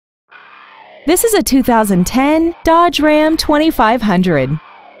This is a 2010 Dodge Ram 2500.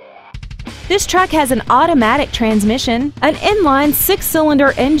 This truck has an automatic transmission, an inline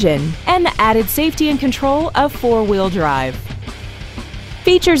 6-cylinder engine, and the added safety and control of 4-wheel drive.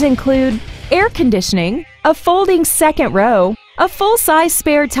 Features include air conditioning, a folding second row, a full-size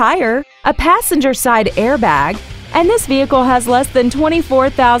spare tire, a passenger side airbag, and this vehicle has less than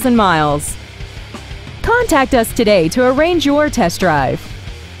 24,000 miles. Contact us today to arrange your test drive.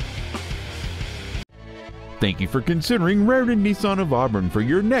 Thank you for considering Rairdon Nissan of Auburn for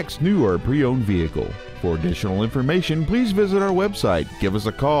your next new or pre-owned vehicle. For additional information, please visit our website, give us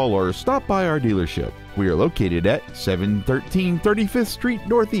a call, or stop by our dealership. We are located at 713 35th Street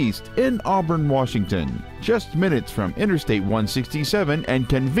Northeast in Auburn, Washington, just minutes from Interstate 167 and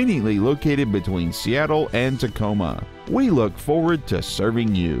conveniently located between Seattle and Tacoma. We look forward to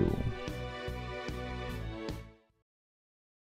serving you.